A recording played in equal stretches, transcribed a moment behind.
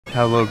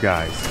Hello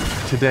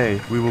guys,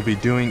 today we will be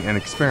doing an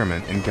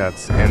experiment in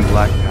Guts and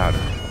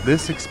Blackpowder.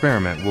 This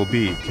experiment will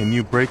be, can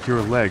you break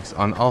your legs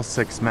on all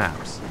 6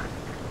 maps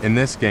in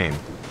this game?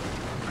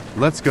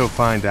 Let's go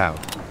find out.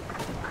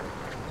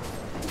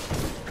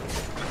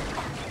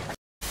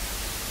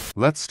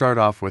 Let's start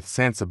off with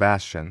San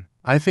Sebastian.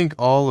 I think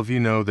all of you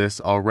know this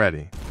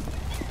already.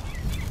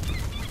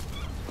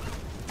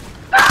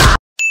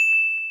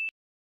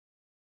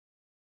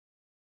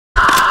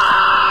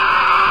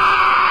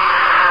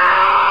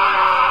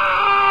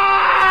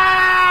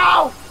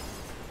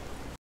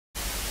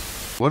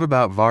 What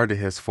about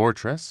Vardahis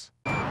Fortress?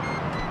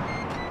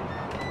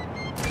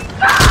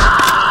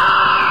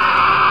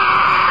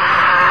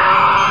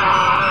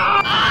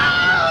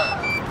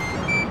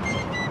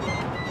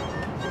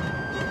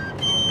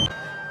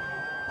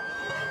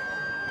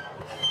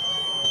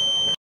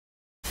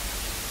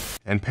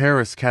 And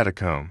Paris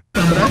Catacomb.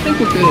 But I think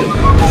we're good.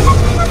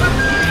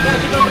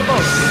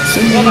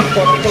 One of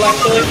 4 people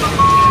actually.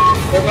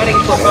 They're running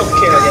for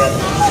healthcare again.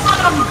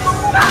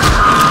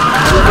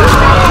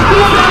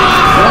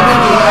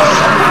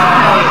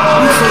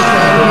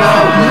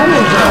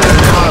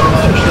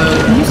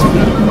 Can you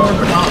speak more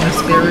but not in a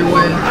scary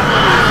way?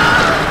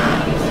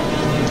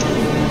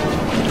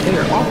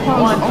 There,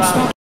 I'll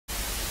stop.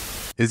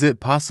 Is it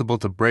possible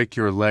to break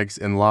your legs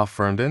in La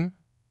Ferndon?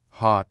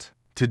 Hot.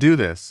 To do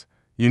this,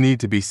 you need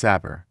to be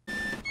Sapper.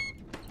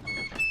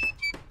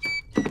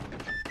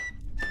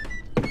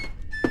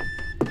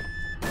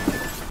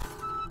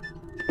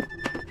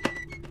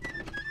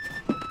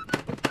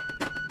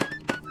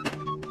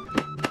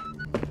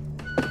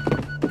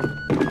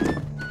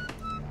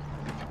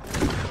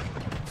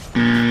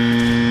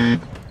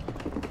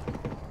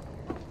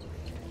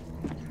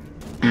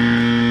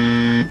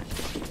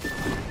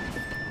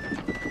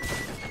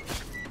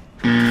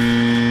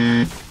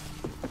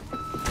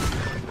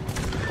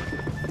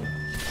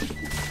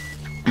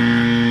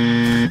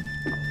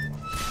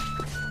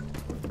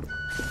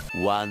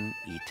 One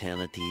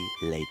eternity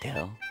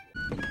later.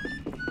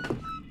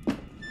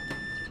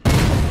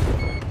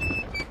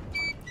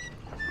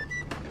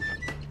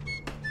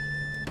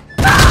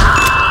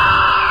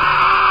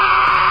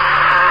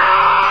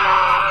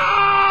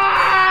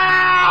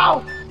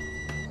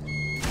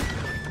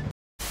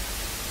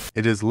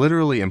 It is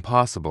literally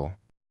impossible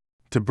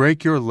to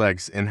break your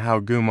legs in How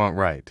Gumont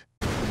right.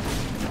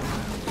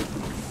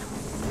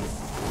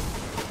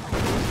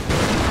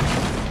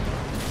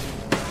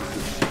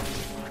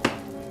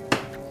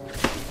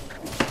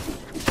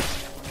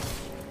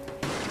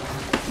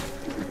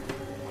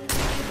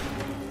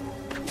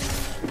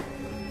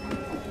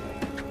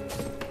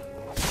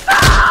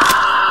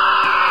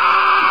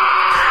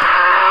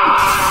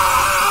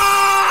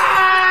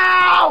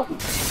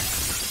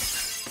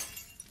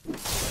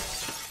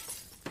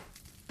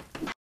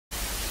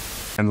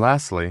 And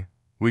lastly,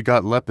 we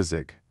got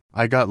Leipzig.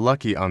 I got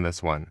lucky on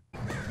this one.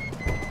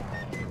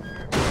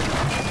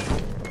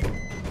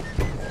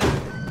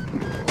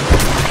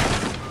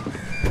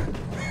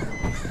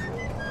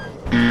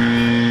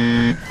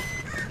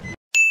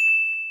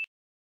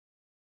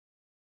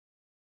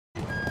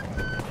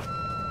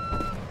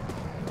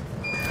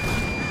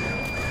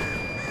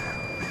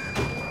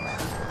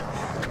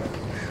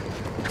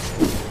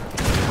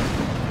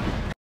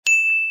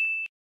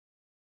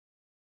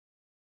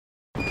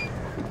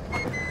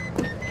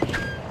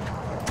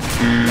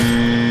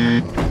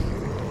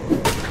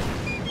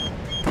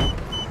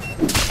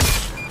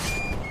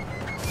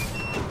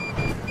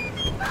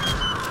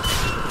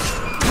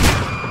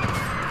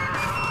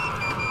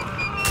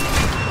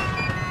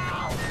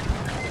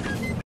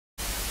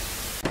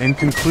 In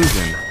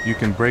conclusion, you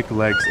can break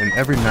legs in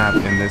every map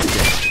in this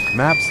game.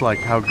 Maps like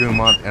How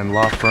Gumont and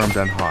La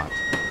Ferndon Hot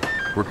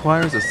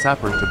requires a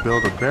sapper to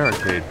build a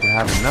barricade to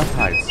have enough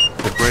heights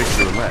to break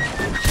your leg.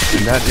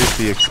 And that is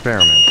the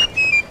experiment.